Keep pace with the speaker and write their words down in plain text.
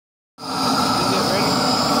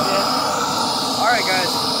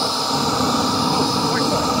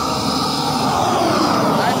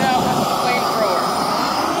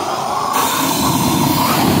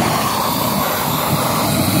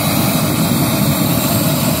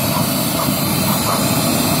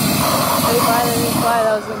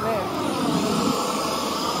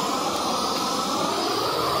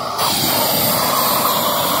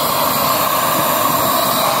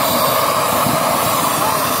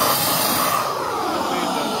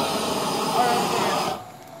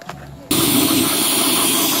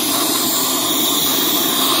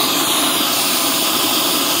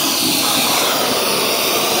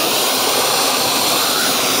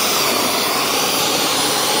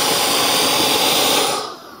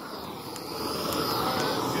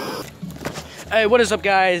Hey, what is up,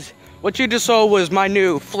 guys? What you just saw was my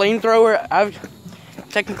new flamethrower.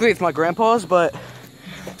 Technically it's my grandpa's, but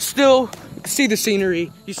still, you see the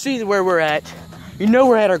scenery. You see where we're at. You know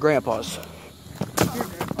we're at our grandpa's.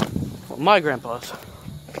 Well, my grandpa's.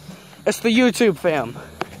 It's the YouTube fam.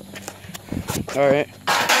 All right.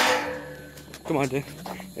 Come on, dude.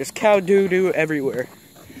 There's cow doo-doo everywhere.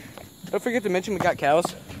 Don't forget to mention we got cows.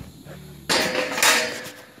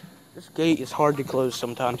 This gate is hard to close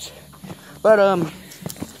sometimes. But,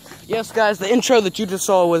 yes, guys, the intro that you just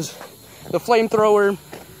saw was the flamethrower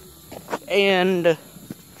and,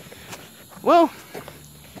 well,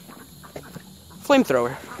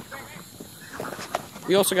 flamethrower.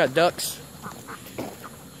 We also got ducks.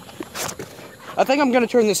 I think I'm gonna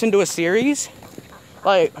turn this into a series.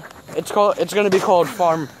 Like, it's gonna be called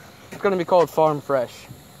Farm Fresh.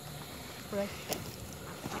 Fresh?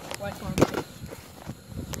 Why Farm Fresh?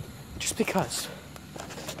 Just because.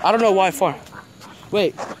 I don't know why farm.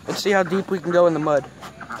 Wait, let's see how deep we can go in the mud.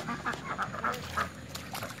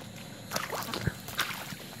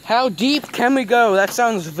 How deep can we go? That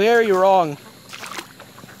sounds very wrong.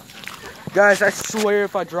 Guys, I swear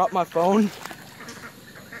if I drop my phone.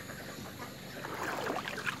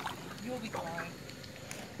 You'll be fine.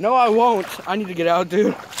 No, I won't. I need to get out,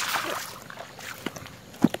 dude.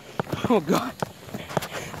 Oh, God.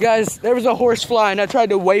 Guys, there was a horse fly and I tried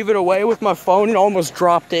to wave it away with my phone and almost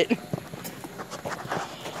dropped it.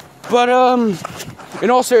 But, in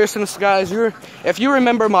all seriousness, guys, if you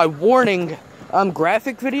remember my warning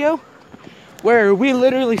graphic video, where we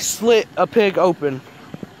literally slit a pig open.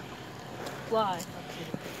 Live.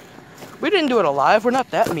 We didn't do it alive, we're not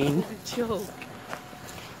that mean. It's a joke.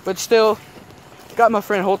 But still, got my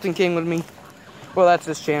friend Holton King with me. Well, that's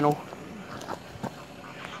his channel.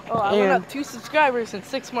 Oh, I went up 2 subscribers in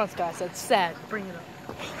 6 months, guys. That's sad. Bring it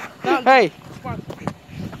up. Hey,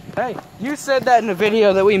 you said that in a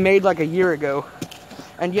video that we made like a year ago.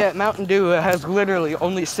 And yet Mountain Dew has literally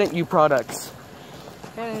only sent you products.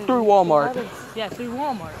 And through Walmart. Yeah, through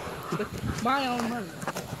Walmart. With my own money.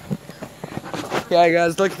 Yeah,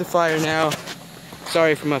 guys, look at the fire now.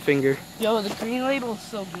 Sorry for my finger. Yo, the green label is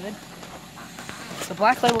so good. The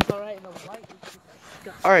black label's alright, and the white is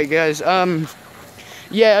disgusting. Alright, guys,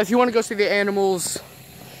 yeah, if you want to go see the animals,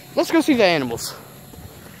 let's go see the animals.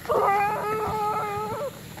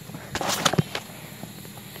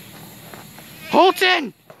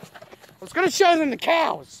 Holton! I was gonna show them the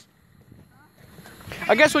cows.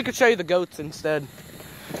 I guess we could show you the goats instead.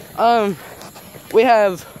 We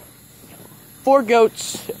have 4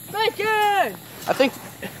 goats. Bacon! I think,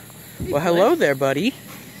 well, hello there, buddy.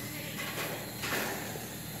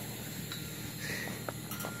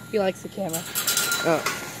 He likes the camera.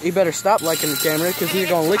 You better stop liking the camera because he's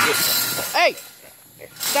gonna lick it. Hey!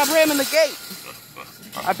 Stop ramming the gate!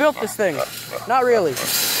 I built this thing. Not really.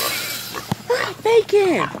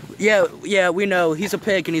 Bacon! Yeah, we know. He's a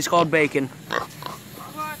pig and he's called Bacon.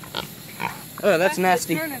 Oh, that's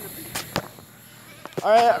nasty. Alright,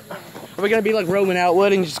 are we gonna be like Roman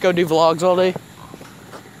Outwood and just go do vlogs all day?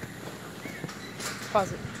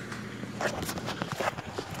 Pause it.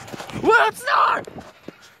 Well, it's not!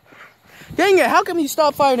 Dang it, how come you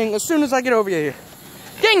stop fighting as soon as I get over here?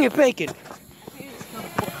 Dang it, Bacon!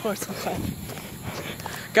 Of course I'm fine.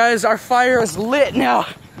 Guys, our fire is lit now.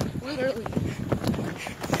 Literally.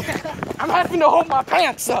 I'm having to hold my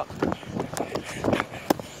pants up.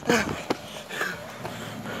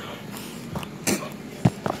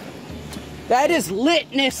 That is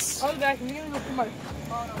litness. I'll be back immediately with my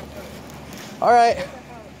phone. Alright.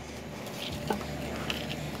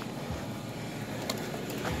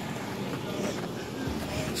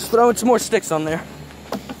 Just throwing some more sticks on there.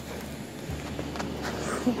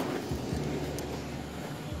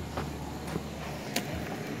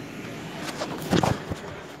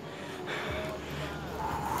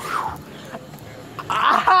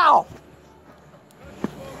 Ow!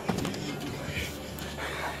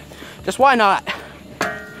 Just why not?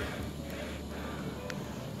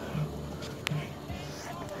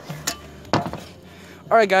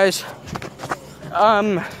 Alright, guys.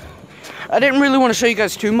 I didn't really want to show you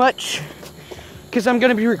guys too much because I'm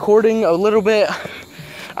going to be recording a little bit.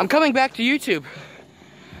 I'm coming back to YouTube.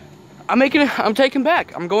 I'm taking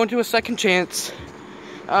back. I'm going to a second chance.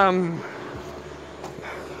 I'm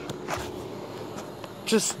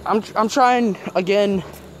trying again.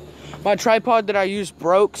 My tripod that I used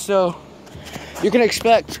broke, so you can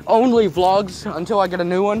expect only vlogs until I get a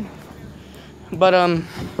new one. But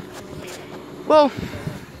well,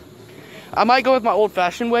 I might go with my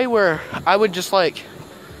old-fashioned way where I would just like,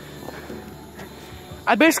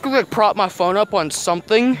 I basically like prop my phone up on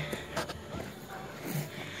something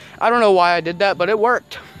I don't know why I did that, but it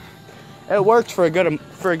worked. It worked for a good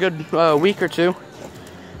week or two.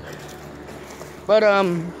 But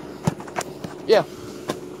yeah.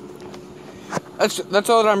 That's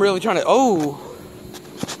all that I'm really trying to. Oh,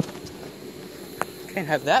 can't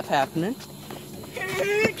have that happening.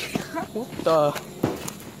 What the?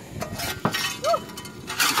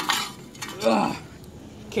 Ugh.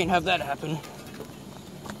 Can't have that happen.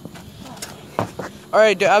 All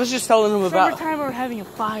right, dude, I was just telling them about. Every time we're having a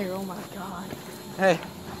fire. Oh my god. Hey,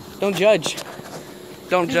 don't judge.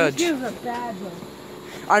 Don't judge. This gives a bad one.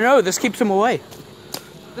 I know. This keeps them away.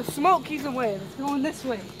 The smoke keeps them away. It's going this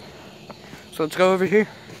way. So let's go over here.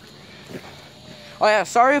 Oh yeah,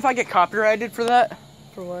 sorry if I get copyrighted for that.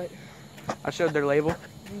 For what? I showed their label.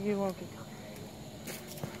 You won't get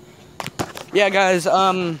copyrighted. Yeah, guys. You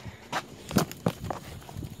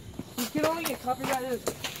can only get copyrighted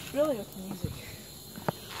really with music.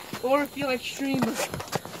 Or if you like stream the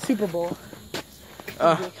Super Bowl. You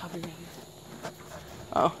get copyrighted.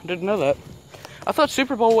 Oh, didn't know that. I thought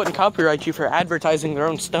Super Bowl wouldn't copyright you for advertising their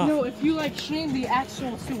own stuff. No, if you like stream the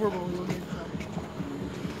actual Super Bowl, you'll get copyrighted.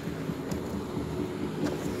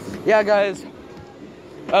 Yeah, guys.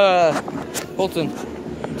 Bolton,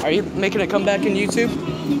 are you making a comeback in YouTube?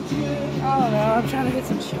 I don't know. I'm trying to hit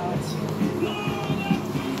some shots.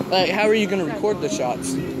 Like, how are you gonna record the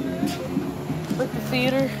shots? With the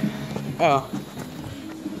theater. Oh.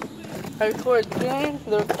 I record the game.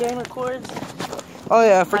 The game records. Oh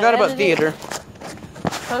yeah, I forgot about edit it. theater.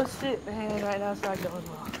 Post it, and right now it's not going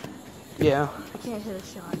well. Yeah. I can't hit a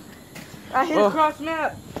shot. I hit a cross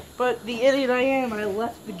map, but the idiot I am, I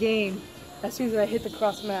left the game as soon as I hit the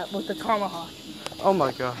cross map with the tomahawk. Oh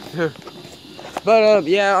my god. But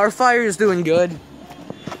yeah, our fire is doing good.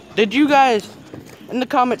 Did you guys, in the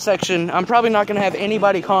comment section, I'm probably not gonna have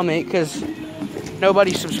anybody comment because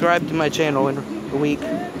nobody subscribed to my channel in a week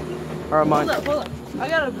or a month. Hold up. I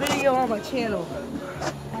got a video on my channel.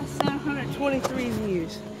 Has 723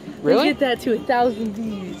 views. Really? Get that to 1,000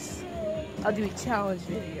 views. I'll do a challenge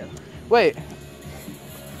video. Wait,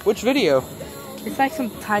 which video? It's like some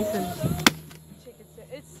Tyson chicken.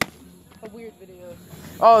 It's a weird video.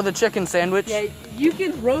 Oh, the chicken sandwich. Yeah, you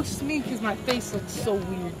can roast me because my face looks so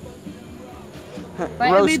weird.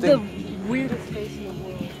 Like, I made the weirdest face in the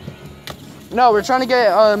world. No, we're trying to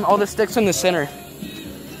get all the sticks in the center.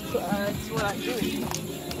 So, that's what I'm doing.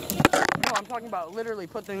 No, I'm talking about literally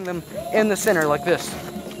putting them in the center like this.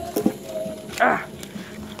 Ah.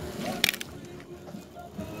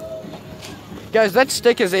 Guys, that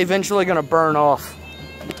stick is eventually gonna burn off.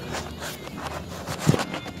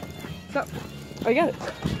 So, I got it.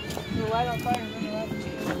 You're light on fire and then you're light.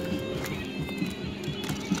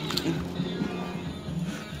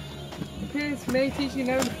 Appearance may teach you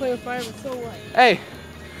never to play with fire, but so what? Hey,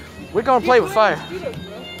 we're gonna play with fire. Mosquitoes,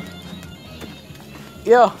 bro.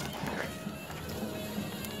 Yeah.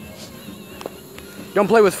 Don't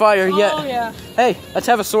play with fire yet. Oh, yeah. Hey, let's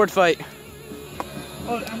have a sword fight.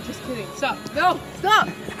 Oh, I'm just kidding. Stop. No, stop.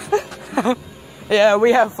 Yeah,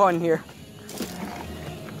 we have fun here.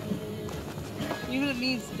 Even if it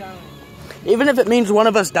means dying. Even if it means one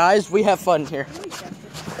of us dies, we have fun here.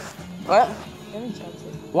 What?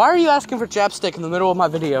 Why are you asking for chapstick in the middle of my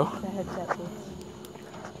video? I had chapstick.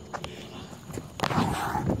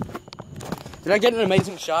 Did I get an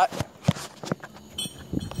amazing shot?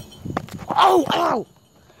 Oh, ow!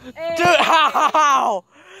 Hey. Dude, ow!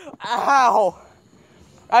 Ow!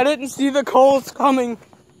 I didn't see the coals coming.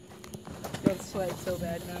 Don't sweat so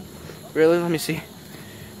bad now. Really? Let me see.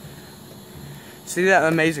 See that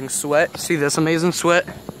amazing sweat? See this amazing sweat?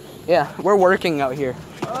 Yeah, we're working out here.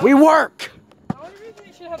 We work! The only reason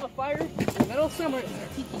you should have a fire in the middle of summer is a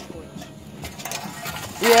tiki torch.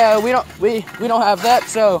 Yeah, we don't have that,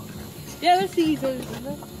 so Yeah, there's tiki torches in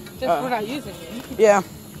there. Just we're not using it. yeah.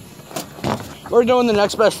 We're doing the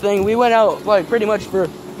next best thing. We went out like pretty much for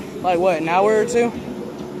like what, an hour or two?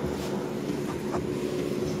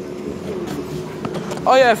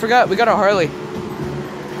 Oh yeah, I forgot. We got a Harley.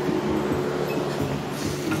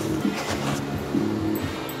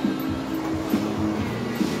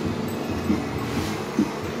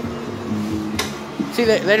 See,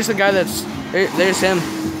 there's the guy that's there's him.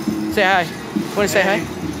 Say hi. Want to say hi?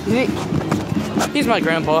 He's my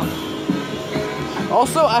grandpa.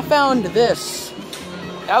 Also, I found this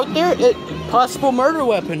out there. Possible murder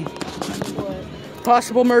weapon. What?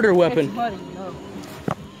 Possible murder weapon. It's muddy, no.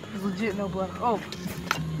 There's legit no blood. Oh.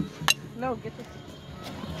 No, get this.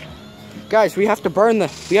 Guys, we have to burn the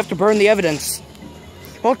evidence.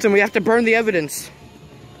 Holton, we have to burn the evidence.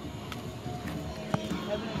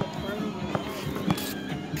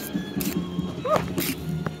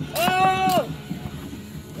 Oh!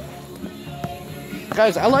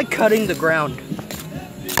 Guys, I like cutting the ground.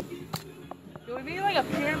 Do we need like a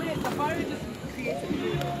pyramid? The fire just creates a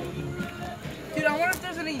pyramid. Dude, I wonder if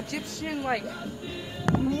there's an Egyptian like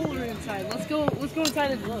ruler inside. Let's go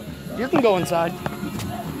inside and look. You can go inside.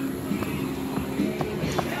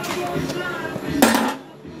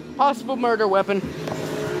 Possible murder weapon.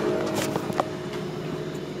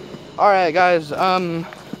 Alright guys, what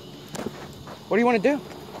do you want to do?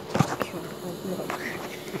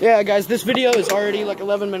 Yeah guys, this video is already like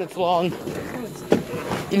 11 minutes long.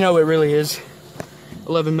 You know it really is.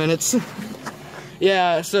 11 minutes.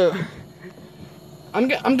 Yeah, so I'm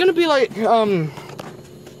gonna be like a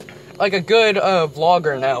good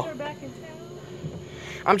vlogger now.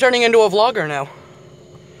 I'm turning into a vlogger now.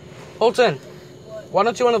 Holton, why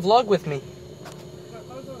don't you want to vlog with me?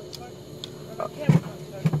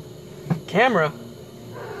 Camera?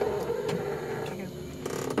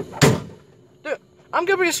 Dude, I'm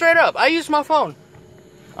gonna be straight up. I use my phone.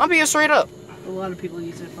 I'm being straight up. A lot of people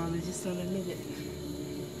use their phone, they just don't admit it.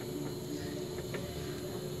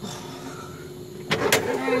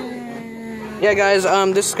 Yeah guys,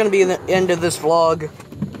 this is gonna be the end of this vlog.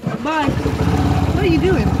 Bye. What are you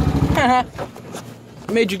doing?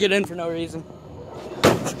 Made you get in for no reason.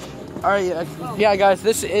 Alright, yeah guys,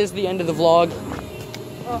 this is the end of the vlog.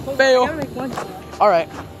 Fail. Alright.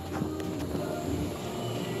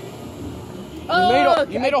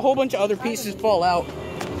 You made a whole bunch of other pieces fall out.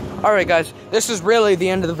 Alright guys, this is really the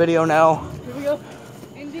end of the video now. Here we go.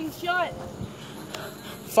 Ending shot.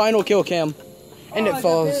 Final kill cam. And it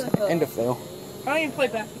falls. And it fell. I don't even play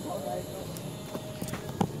basketball, guys.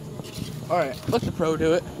 Alright, let the pro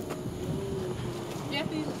do it. You have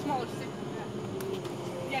to use a smaller stick than that.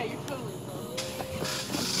 Yeah, you're totally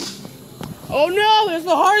pro. Oh no, is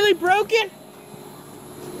the Harley broken?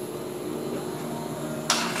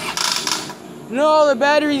 No, the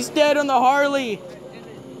battery's dead on the Harley.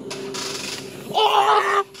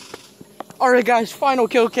 Oh! Alright guys, final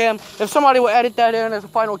kill cam. If somebody will edit that in as a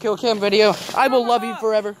final kill cam video, I will love you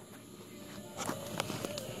forever.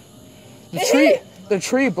 The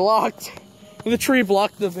tree blocked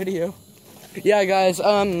the video. Yeah guys,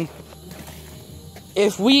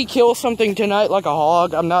 if we kill something tonight like a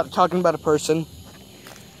hog, I'm not talking about a person.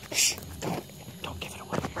 Shh, don't give it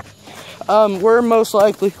away.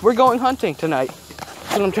 We're going hunting tonight.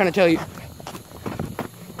 That's what I'm trying to tell you.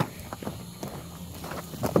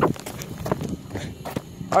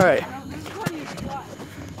 Alright.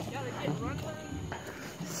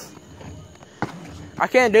 I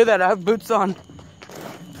can't do that, I have boots on.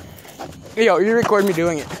 Yo, you record me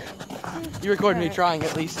doing it. You record me trying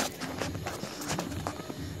at least.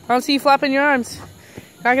 I don't see you flapping your arms.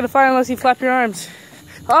 You're not gonna fire unless you flap your arms.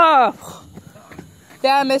 Oh!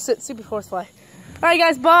 Yeah, I missed it. Super force fly. Alright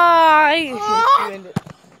guys, bye!